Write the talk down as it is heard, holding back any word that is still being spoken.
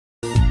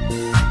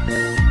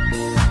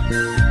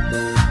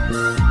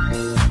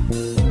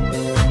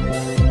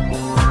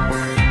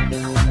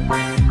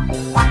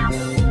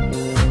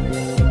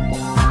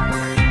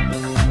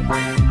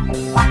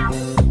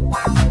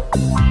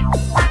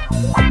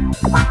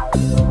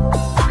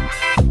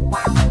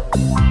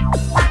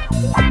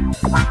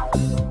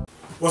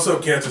What's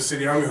up, Kansas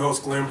City? I'm your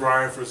host, Glenn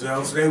Brian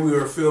Frizzell. Today we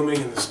are filming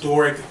in the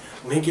historic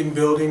Lincoln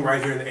Building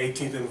right here in the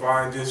 18th and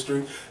Vine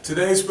District.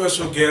 Today's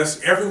special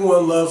guest,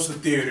 everyone loves the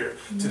theater.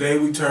 Today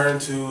we turn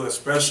to a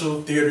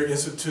special theater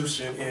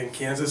institution in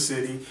Kansas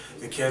City,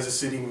 the Kansas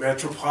City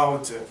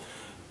Metropolitan.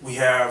 We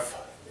have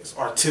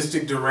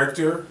artistic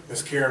director,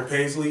 Ms. Karen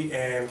Paisley,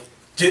 and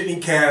Jitney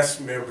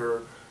cast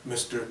member,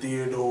 Mr.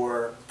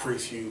 Theodore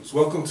Hughes.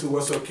 Welcome to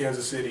What's Up,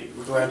 Kansas City.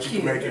 We're glad you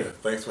can make it.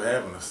 Thanks for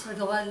having us. We're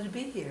delighted to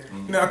be here.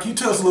 Now, can you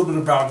tell us a little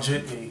bit about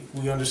Jitney?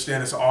 We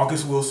understand it's an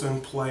August Wilson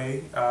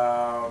play.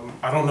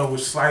 I don't know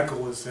which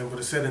cycle it's in, but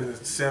it's set in the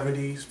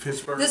 70s,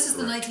 Pittsburgh. This is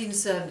the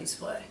 1970s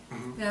play.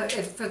 Now,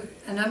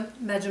 and I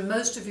imagine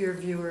most of your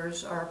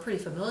viewers are pretty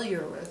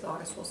familiar with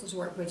August Wilson's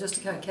work, but just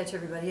to kind of catch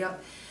everybody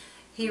up,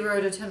 he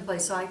wrote a 10-play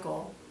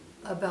cycle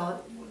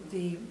about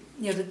the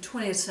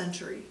 20th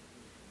century,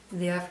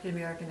 the African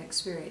American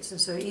experience,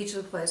 and so each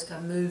of the plays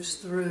kind of moves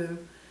through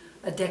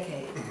a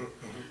decade.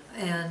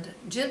 And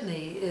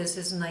Jitney is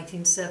his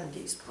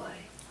 1970s play.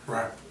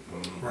 Right,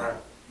 right.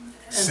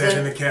 Set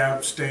in the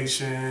cab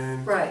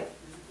station. Right.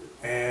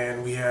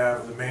 And we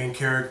have the main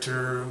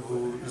character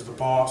who is the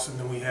boss, and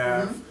then we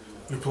have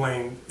you're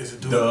playing, is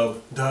it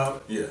Dub?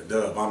 Dub? Yeah,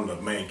 Dub. I'm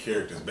the main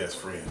character's best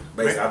friend.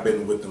 Basically, I've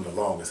been with them the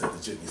longest at the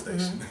Jitney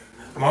station.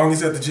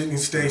 Longest at the Jitney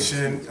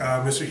station.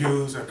 Mr.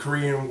 Hughes, a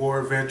Korean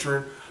War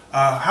veteran.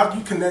 How do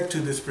you connect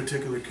to this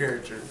particular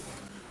character?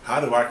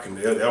 How do I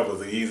connect? That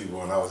was an easy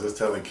one. I was just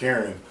telling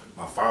Karen,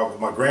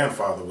 my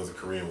grandfather was a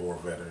Korean War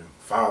veteran,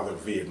 father,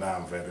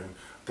 Vietnam veteran.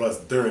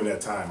 Plus, during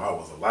that time, I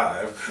was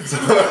alive. So,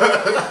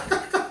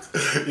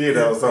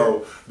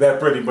 so that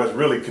pretty much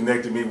really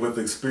connected me with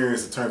the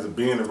experience in terms of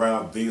being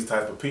around these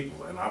type of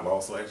people. And I've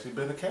also actually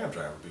been a cab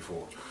driver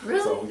before.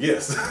 Really? So,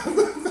 yes. I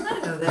didn't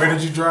know that. Where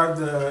did you drive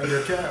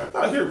your cab?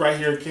 Right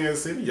here in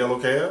Kansas City, yellow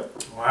cab.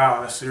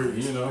 Wow, that's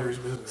serious. Serious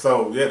business.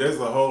 So yeah, there's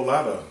a whole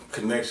lot of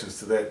connections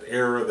to that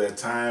era, that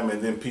time,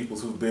 and then people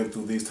who've been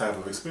through these type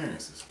of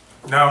experiences.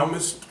 Now,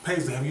 Ms.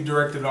 Paisley, have you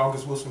directed an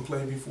August Wilson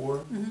play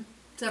before?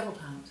 Several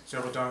times.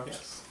 Several times?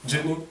 Yes.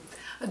 Jitney?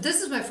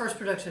 This is my first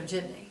production of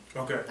Jitney.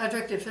 Okay. I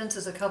directed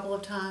Fences a couple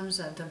of times.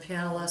 I've done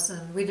piano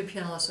lesson. We did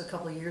piano lesson a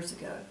couple of years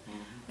ago.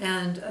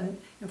 And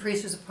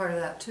Priest was a part of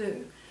that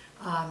too.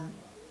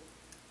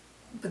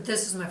 But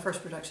this is my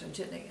first production of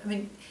Jitney. I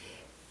mean,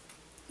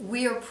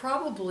 we are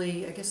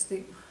probably, I guess,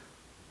 the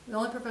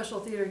only professional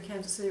theater in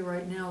Kansas City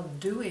right now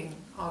doing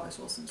August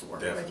Wilson's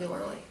work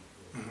regularly.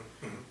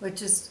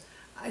 Which is,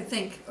 I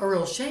think, a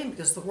real shame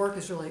because the work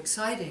is really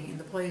exciting and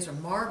the plays are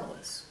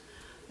marvelous.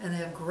 And they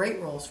have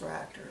great roles for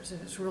actors, and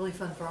it's really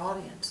fun for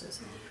audiences.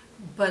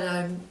 But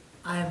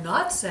I am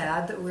not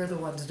sad that we're the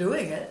ones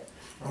doing it.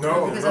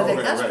 No, because I think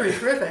that's pretty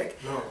terrific.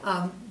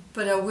 No.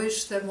 But I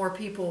wish that more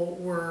people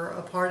were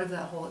a part of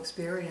that whole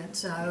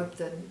experience. And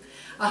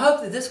I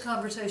hope that this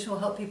conversation will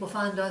help people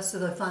find us so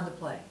they find the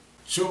play.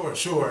 Sure,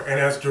 sure. And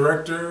as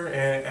director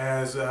and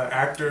as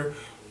actor,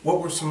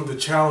 what were some of the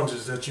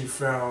challenges that you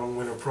found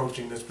when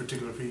approaching this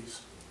particular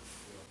piece?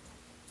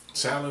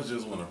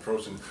 Challenges when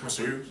approaching,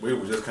 we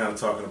were just kind of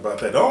talking about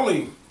that. The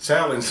only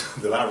challenge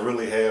that I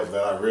really have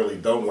that I really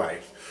don't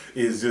like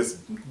is just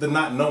the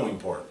not knowing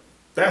part.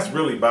 That's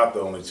really about the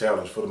only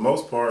challenge. For the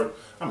most part,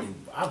 I mean,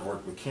 I've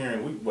worked with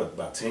Karen,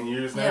 about 10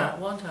 years now? Yeah, a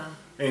long time.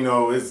 And,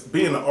 it's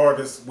being an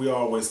artist, we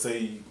always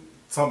say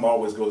something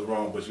always goes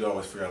wrong, but you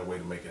always figure out a way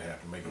to make it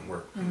happen, make it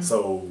work.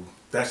 So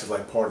that's just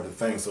like part of the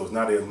thing. So it's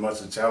not as much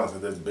a challenge.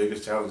 The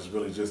biggest challenge is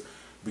really just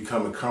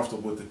becoming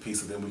comfortable with the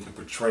piece, and then we can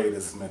portray it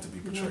as it's meant to be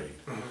portrayed.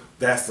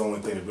 That's the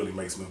only thing that really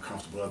makes me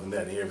uncomfortable. Other than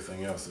that,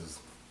 everything else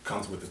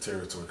comes with the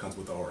territory, comes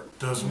with the art.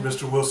 Does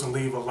Mr. Wilson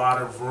leave a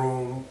lot of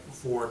room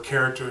for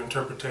character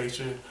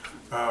interpretation,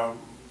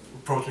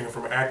 approaching it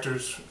from an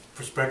actor's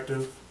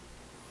perspective?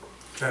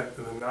 That's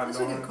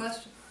a good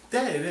question.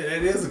 That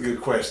is a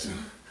good question.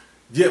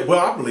 Yeah,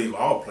 well, I believe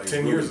all plays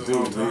 10 really years do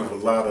leave a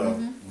lot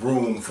of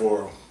room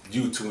for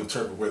you to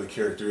interpret where the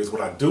character is.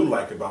 What I do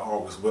like about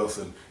August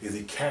Wilson is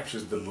he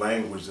captures the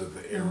language of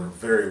the era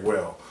very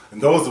well. And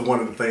those are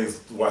one of the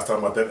things why I was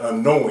talking about that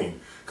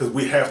unknowing, because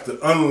we have to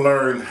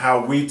unlearn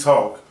how we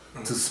talk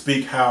to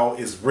speak how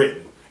it's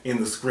written in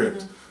the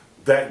script.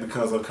 That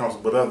becomes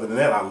uncomfortable. But other than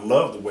that, I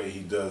love the way he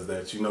does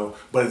that,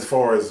 But as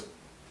far as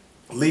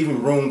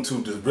leaving room to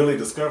really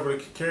discover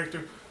the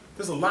character,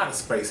 there's a lot of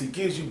space. He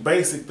gives you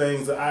basic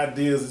things, the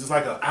ideas, just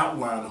like an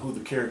outline of who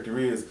the character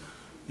is.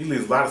 He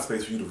leaves a lot of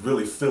space for you to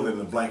really fill in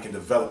the blank and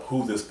develop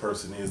who this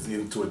person is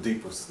into a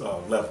deeper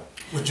level.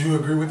 Would you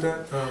agree with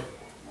that?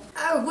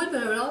 I would,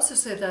 but I would also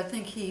say that I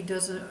think he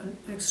does an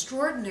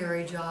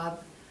extraordinary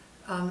job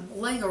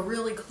laying a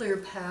really clear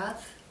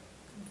path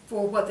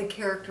for what the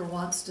character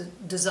wants,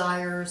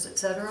 desires,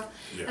 etc.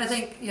 Yes. I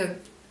think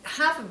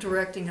half of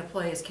directing a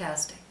play is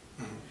casting.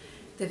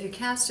 That if you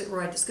cast it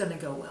right, it's going to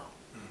go well.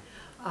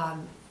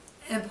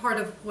 And part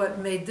of what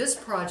made this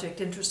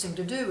project interesting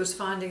to do was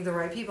finding the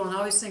right people. And I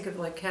always think of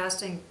like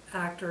casting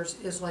actors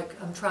is like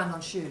I'm trying on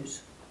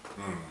shoes.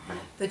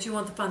 that you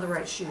want to find the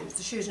right shoes.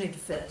 The shoes need to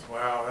fit.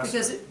 Wow, that's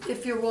Because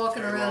if you're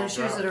walking very around long in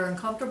shoes job. that are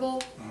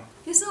uncomfortable,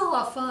 it's not a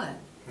lot of fun.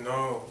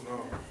 no.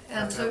 And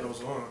Have to so, have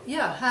those on.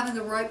 yeah, having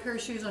the right pair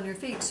of shoes on your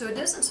feet. So it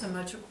isn't so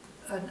much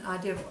an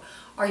idea of,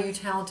 are you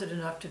talented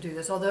enough to do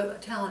this? Although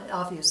talent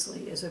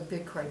obviously is a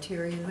big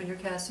criterion when you're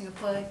casting a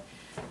play.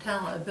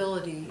 Talent,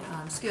 ability,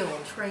 skill,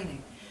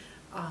 training.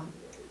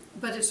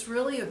 But it's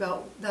really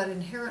about that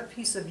inherent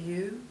piece of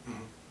you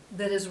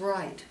that is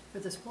right for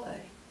this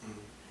play.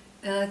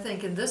 And I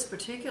think in this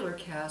particular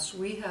cast,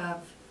 we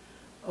have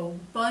a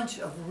bunch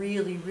of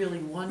really, really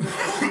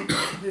wonderful people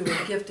who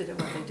are gifted at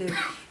what they do.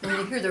 And when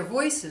you hear their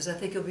voices, I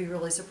think you'll be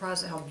really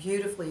surprised at how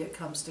beautifully it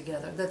comes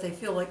together. That they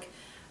feel like,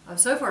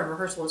 so far in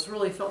rehearsal, it's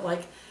really felt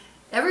like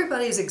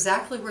everybody is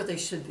exactly where they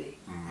should be.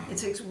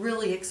 It's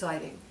really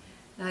exciting.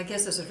 And I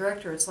guess as a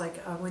director, it's like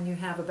when you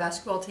have a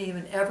basketball team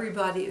and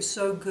everybody is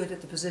so good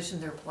at the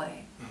position they're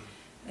playing.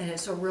 And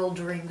it's a real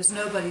dream because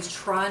nobody's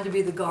trying to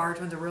be the guard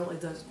when they're really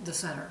the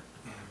center.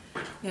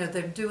 You know,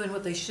 they're doing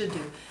what they should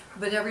do.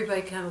 But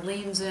everybody kind of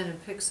leans in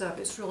and picks up.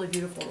 It's really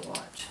beautiful to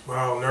watch.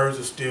 Wow, nerves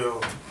are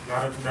still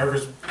not a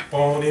nervous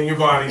bone in your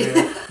body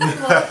there.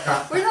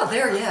 Well, we're not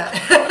there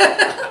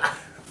yet.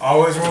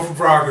 Always room for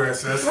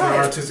progress. That's Right. the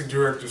artistic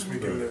director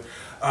speaking there.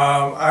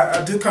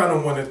 I did kind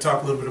of want to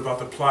talk a little bit about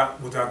the plot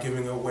without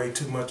giving away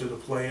too much of the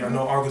play. I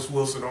know August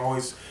Wilson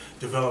always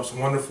develops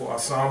wonderful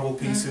ensemble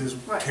pieces.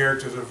 Right.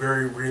 Characters are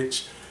very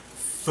rich.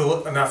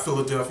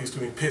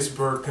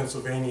 Pittsburgh,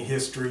 Pennsylvania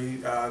history,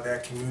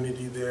 that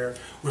community there.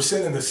 We're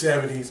set in the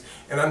 70s,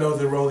 and I know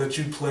the role that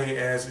you play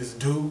as is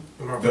Dub,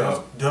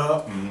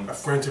 a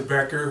friend to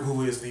Becker,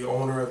 who is the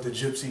owner of the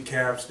Gypsy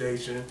Cab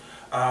Station.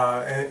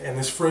 And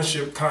this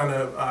friendship kind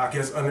of, I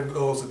guess,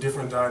 undergoes a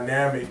different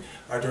dynamic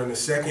during the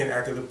second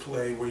act of the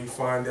play, where you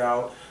find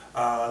out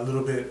a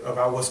little bit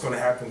about what's going to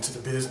happen to the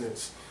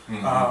business.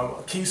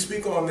 Can you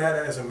speak on that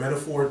as a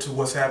metaphor to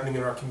what's happening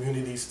in our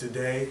communities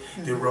today?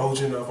 The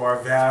erosion of our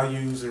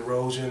values, the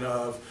erosion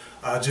of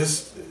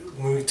just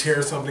when we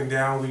tear something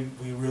down,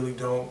 we really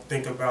don't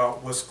think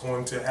about what's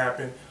going to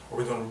happen. Are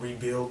we going to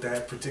rebuild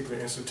that particular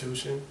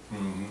institution?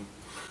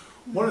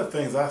 One of the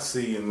things I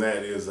see in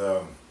that is,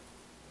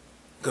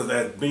 because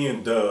as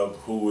being Dub,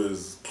 who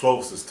is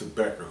closest to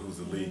Becker, who's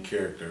the lead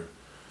character,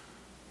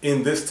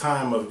 in this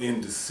time of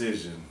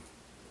indecision,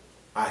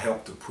 I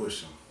help to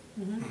push him.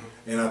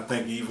 And I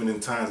think even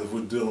in times if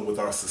we're dealing with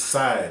our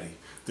society,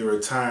 there are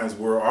times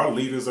where our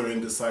leaders are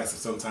indecisive.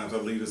 Sometimes our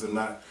leaders are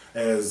not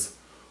as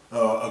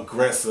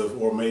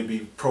aggressive or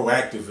maybe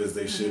proactive as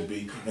they should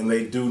be, and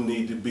they do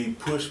need to be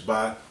pushed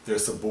by their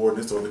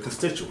subordinates or the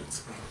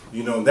constituents.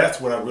 You know, and that's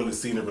what I really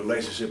see in the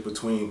relationship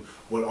between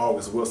what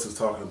August Wilson's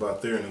talking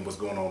about there and what's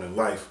going on in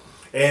life,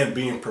 and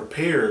being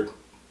prepared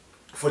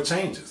for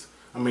changes.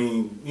 I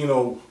mean, you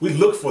know, we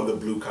look for the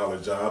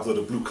blue-collar jobs or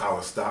the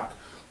blue-collar stock,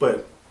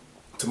 but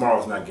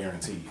tomorrow's not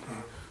guaranteed.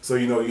 So,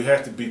 you know, you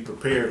have to be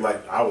prepared.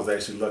 Like, I was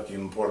actually lucky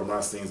in part of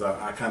my scenes,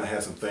 I kind of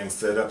had some things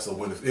set up,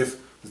 so if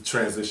the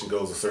transition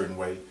goes a certain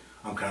way,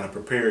 I'm kind of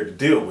prepared to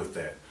deal with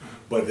that.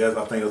 But as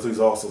I think as he's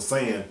also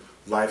saying,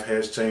 life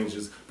has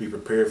changes, be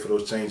prepared for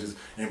those changes,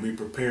 and be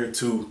prepared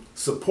to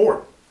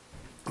support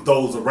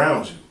those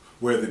around you,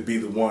 whether it be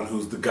the one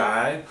who's the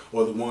guide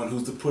or the one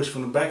who's the push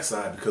from the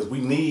backside, because we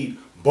need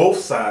both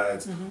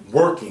sides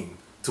working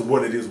to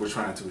what it is we're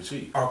trying to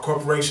achieve. Our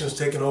corporations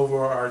taking over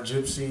our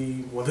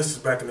gypsy, well, this is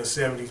back in the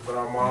 70s, but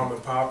our mom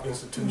and pop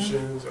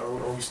institutions,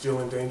 are we still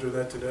in danger of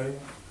that today?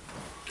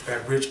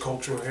 That rich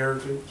cultural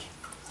heritage?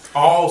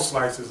 All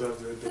slices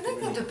of the I think that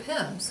community.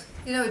 depends.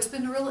 You know, it's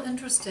been real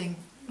interesting.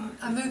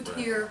 I moved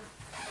here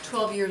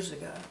 12 years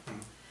ago.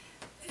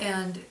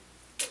 And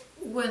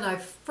when I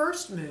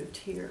first moved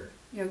here,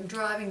 you know,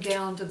 driving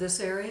down to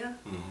this area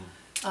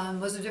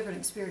was a different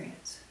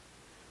experience.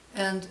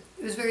 And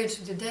it was very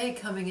interesting today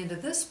coming into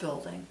this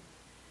building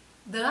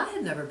that I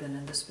had never been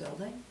in this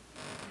building.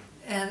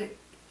 And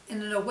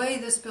in a way,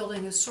 this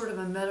building is sort of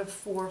a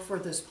metaphor for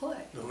this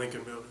play. The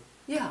Lincoln Building.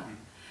 Yeah.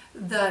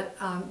 That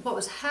what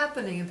was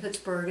happening in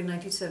Pittsburgh in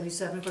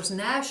 1977, of course,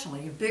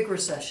 nationally, a big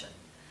recession.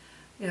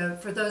 You know,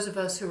 for those of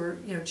us who were,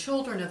 you know,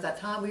 children at that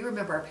time, we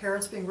remember our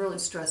parents being really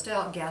stressed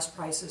out, gas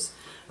prices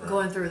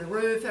going through the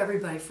roof,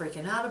 everybody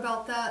freaking out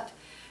about that,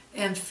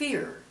 and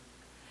fear.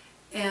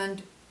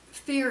 And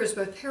fear is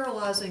both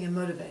paralyzing and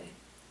motivating.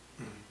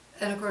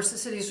 And of course, the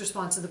city's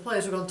response to the play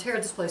is, we're going to tear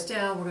this place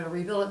down, we're going to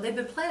rebuild it. They've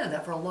been planning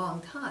that for a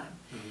long time.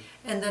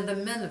 And then the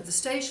men of the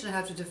station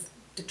have to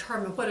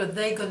determine what are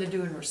they going to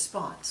do in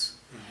response.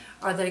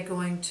 Are they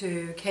going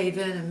to cave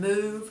in and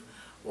move,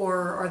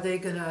 or are they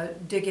going to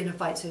dig in and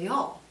fight City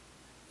Hall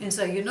and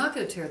say, you're not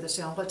going to tear this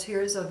down, what's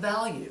here is a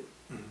value.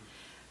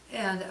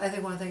 And I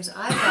think one of the things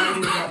I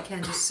value about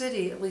Kansas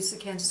City, at least the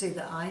Kansas City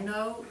that I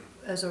know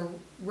as a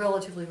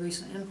relatively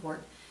recent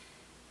import,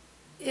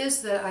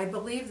 is that I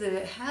believe that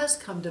it has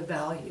come to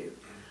value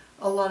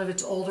a lot of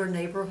its older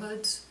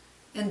neighborhoods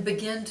and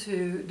begin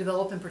to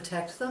develop and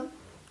protect them.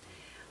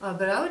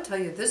 But I would tell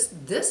you,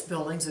 this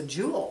building's a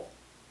jewel.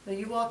 Now,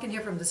 you walk in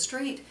here from the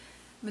street,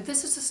 I mean,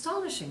 this is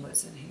astonishing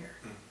what's in here.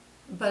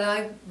 But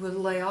I would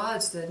lay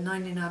odds that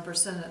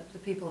 99% of the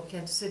people of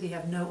Kansas City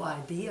have no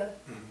idea,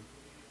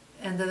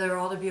 and that there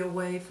ought to be a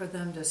way for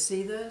them to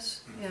see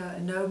this,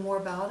 and know more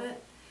about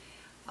it.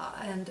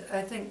 And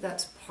I think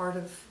that's part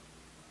of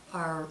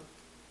our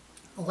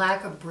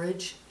lack of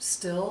bridge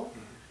still,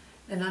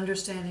 and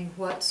understanding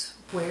what's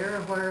where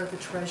and where are the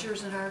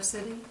treasures in our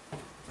city.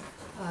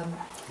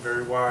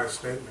 Very wise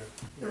statement.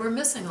 We're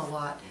missing a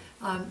lot,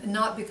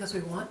 not because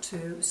we want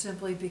to,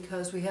 simply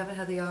because we haven't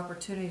had the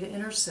opportunity to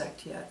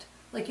intersect yet.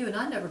 Like you and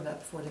I never met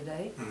before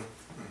today,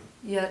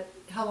 yet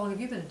how long have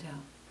you been in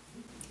town?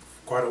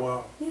 Quite a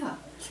while. Yeah.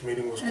 This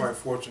meeting was quite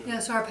fortunate. Yeah,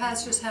 so our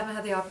paths just haven't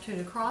had the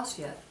opportunity to cross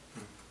yet.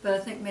 But I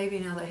think maybe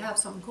now they have,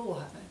 something cool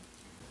happening.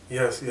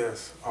 Yes,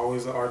 yes.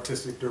 Always an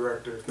artistic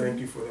director. Thank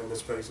you for that,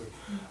 Ms. Paisley.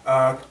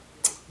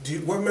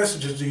 What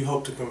messages do you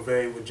hope to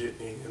convey with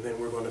Jitney? And then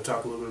we're going to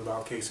talk a little bit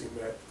about Casey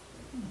Met.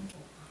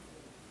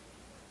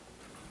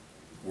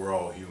 We're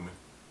all human.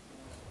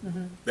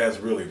 That's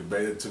really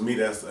to me,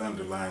 that's the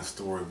underlying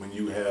story. When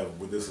you have,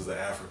 well, this is an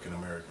African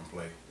American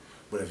play,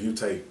 but if you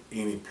take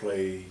any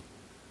play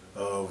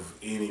of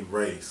any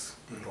race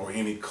or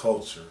any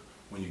culture,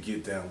 when you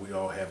get down, we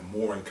all have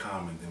more in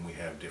common than we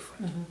have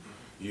different.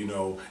 You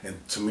know,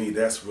 and to me,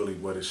 that's really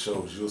what it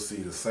shows. You'll see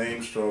the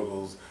same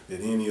struggles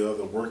that any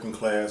other working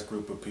class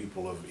group of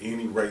people of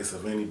any race,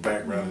 of any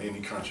background, in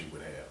any country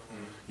would have.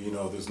 You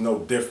know, there's no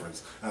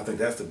difference. I think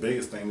that's the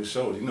biggest thing to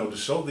show, you know, to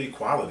show the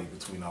equality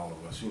between all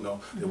of us, you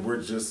know, that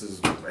we're just as,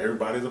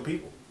 everybody's a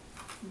people.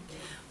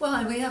 Well,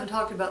 and we haven't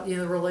talked about, you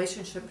know, the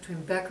relationship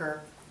between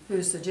Becker,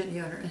 who's the Jitney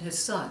owner, and his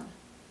son,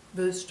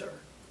 Booster.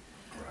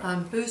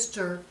 Right.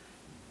 Booster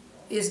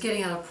is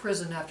getting out of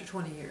prison after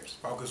 20 years.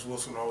 August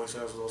Wilson always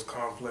has those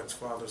complex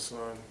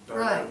father-son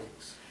Right.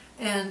 dynamics.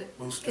 And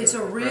Booster it's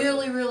a and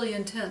really, Becker. really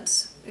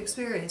intense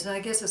experience. And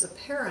I guess as a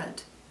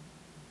parent,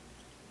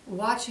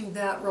 watching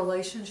that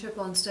relationship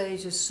on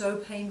stage is so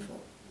painful,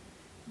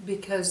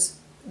 because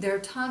there are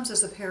times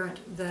as a parent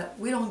that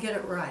we don't get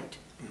it right,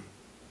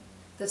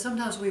 that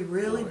sometimes we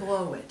really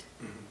blow it.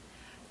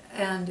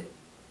 And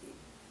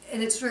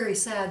it's very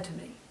sad to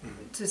me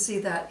to see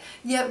that.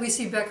 Yet we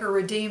see Becker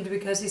redeemed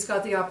because he's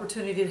got the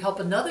opportunity to help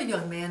another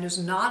young man who's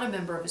not a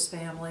member of his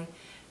family,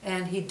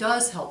 and he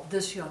does help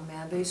this young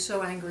man, but he's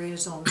so angry at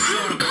his own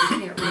son that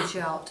he can't reach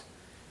out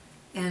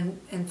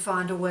and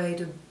find a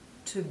way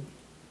to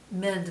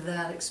mend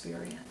that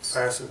experience.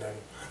 Fascinating.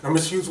 Now,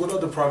 Ms. Hughes, what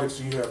other projects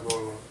do you have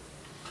going on?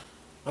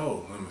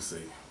 Oh, let me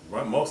see.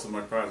 Well, most of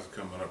my projects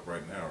coming up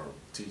right now are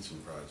teaching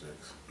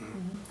projects.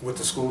 With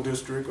the school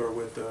district or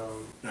with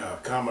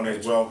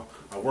Combination. Well,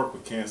 I work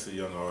with Kansas City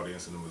Young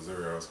Audience and the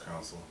Missouri Arts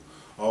Council.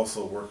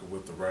 Also working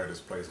with the Writers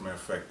Place. Matter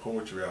of fact,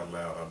 Poetry Out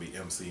Loud, I'll be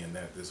emceeing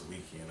that this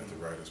weekend at the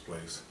Writers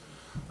Place.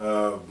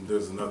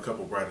 There's another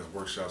couple of writers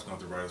workshops going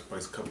to the Writers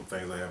Place. A couple of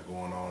things I have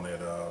going on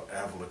at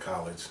Avila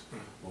College.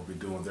 We'll be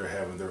doing. They're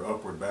having their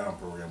Upward Bound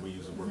program. We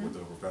usually work with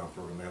the Upward Bound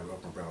program. They have an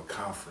Upward Bound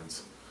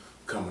conference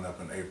coming up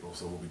in April,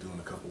 so we'll be doing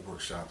a couple of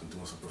workshops and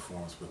doing some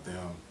performance with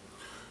them.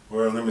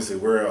 Well, let me see,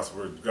 where else?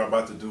 We're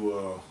about to do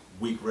a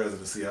week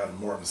residency out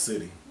in Martin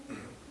City.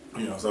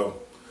 You know,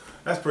 so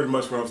that's pretty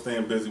much where I'm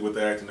staying busy with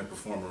the acting and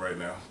performing right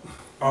now.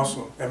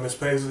 Awesome. And Ms.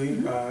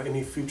 Paisley,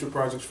 any future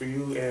projects for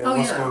you, and Oh,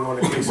 what's yeah. going on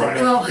in Casey?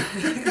 Right. Well,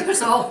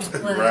 there's always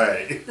plenty.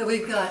 Right. That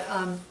we've got,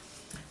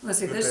 let's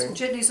see, this Okay.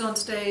 Jitney's on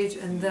stage,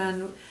 and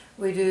then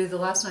we do the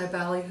last night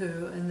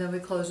Ballyhoo, and then we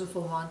close with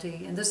Full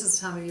Monty, and this is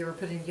the time of year we're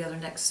putting together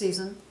next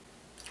season.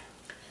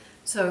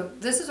 So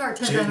this is our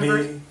 10th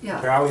anniversary. Jitney,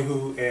 Yeah.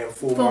 Ballyhoo, and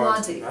Full Full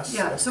Monty. Monty,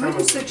 yeah. So we kind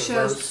do of a 6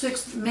 shows, diverse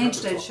 6 main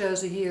stage repertoire.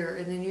 shows a year,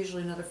 and then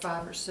usually another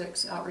 5 or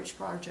 6 outreach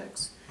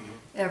projects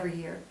every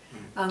year.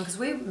 Because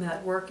we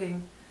met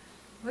working,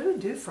 what did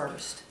we do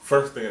first?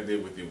 First thing I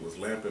did with you was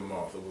Lamp and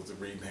Moth. It was the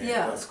reading hand,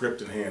 Yeah.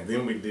 script in hand.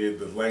 Then we did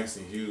the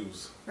Langston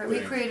Hughes Right, we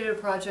thing. created a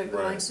project with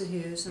Right. Langston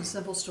Hughes and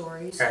Simple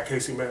Stories, At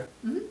Casey Met.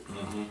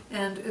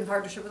 and in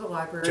partnership with the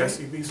library.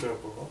 Jesse B.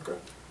 Simple. Okay.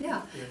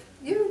 Yeah, Yeah.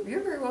 you're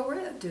very well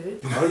read,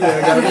 dude. Oh yeah,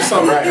 I gotta do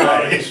something in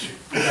college.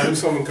 I gotta do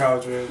something in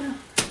college, man.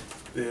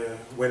 Yeah,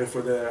 waiting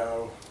for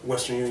the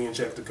Western Union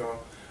check to come.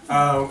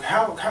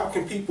 How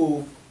can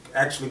people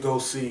actually go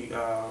see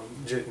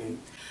Jitney?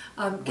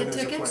 When Get is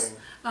it tickets,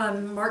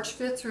 March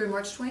 5th through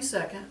March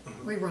 22nd,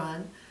 we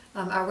run.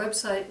 Our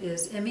website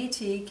is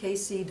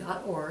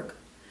metkc.org.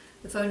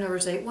 The phone number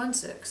is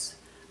 816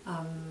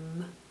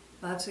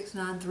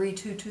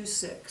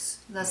 569-3226.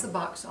 That's the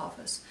box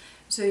office.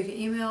 So you can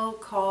email,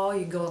 call,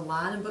 you can go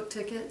online and book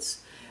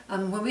tickets.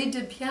 When we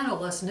did piano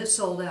lesson, it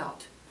sold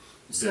out.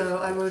 So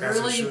I would As it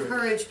really should.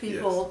 encourage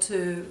people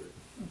to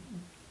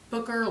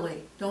book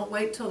early. Don't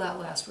wait till that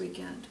last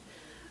weekend.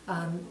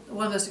 One of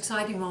the most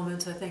exciting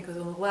moments, I think, was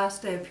on the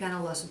last day of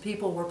piano lesson.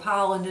 People were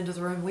piling into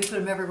the room. We put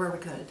them everywhere we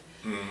could.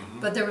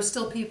 But there were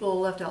still people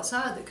left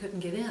outside that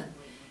couldn't get in.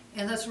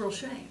 And that's a real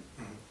shame.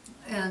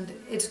 And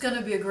it's going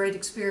to be a great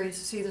experience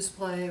to see this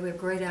play. We have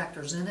great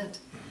actors in it.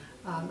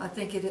 I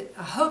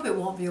hope it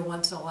won't be a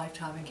once in a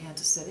lifetime in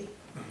Kansas City.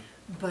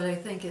 But I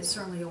think it's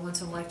certainly a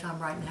once in a lifetime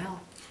right now.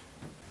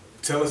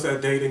 Tell us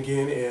that date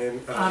again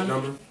and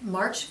number.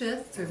 March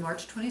 5th through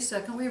March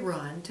 22nd we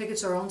run.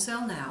 Tickets are on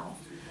sale now.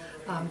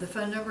 The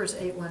phone number is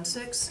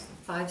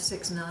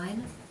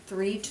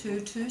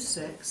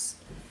 816-569-3226,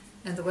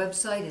 and the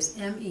website is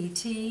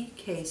metkc.org.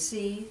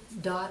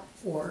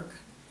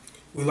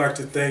 We'd like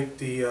to thank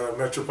the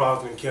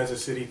Metropolitan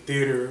Kansas City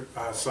Theater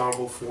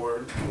Ensemble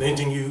for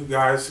lending you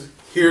guys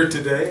here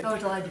today. Oh,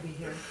 glad to be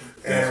here.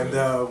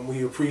 And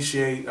we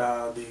appreciate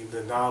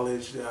the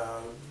knowledge,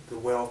 the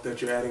wealth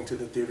that you're adding to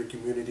the theater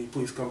community.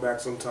 Please come back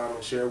sometime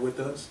and share with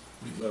us.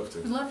 We'd love to.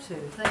 We'd love to.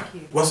 Thank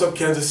you. What's up,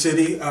 Kansas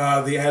City?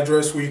 The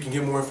address where you can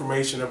get more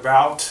information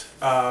about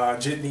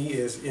Jitney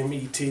is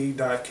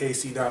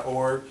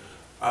met.kc.org.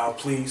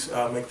 Please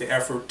make the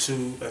effort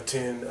to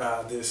attend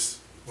this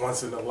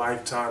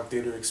once-in-a-lifetime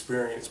theater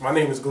experience. My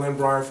name is Glenn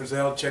Bryan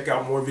Frizzell. Check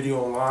out more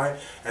video online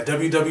at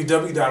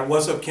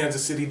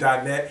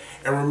www.whatsupkansascity.net.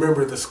 And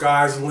remember, the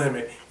sky's the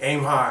limit.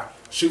 Aim high.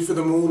 Shoot for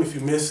the moon. If you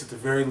miss, at the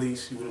very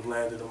least, you would have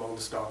landed among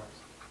the stars.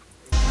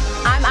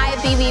 I'm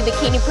IFBB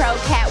Bikini Pro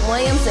Cat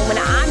Williams, and when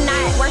I'm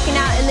not working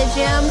out in the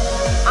gym,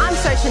 I'm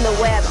searching the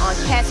web on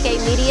Cascade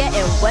Media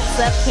and What's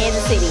Up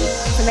Kansas City.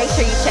 So make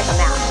sure you check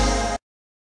them out.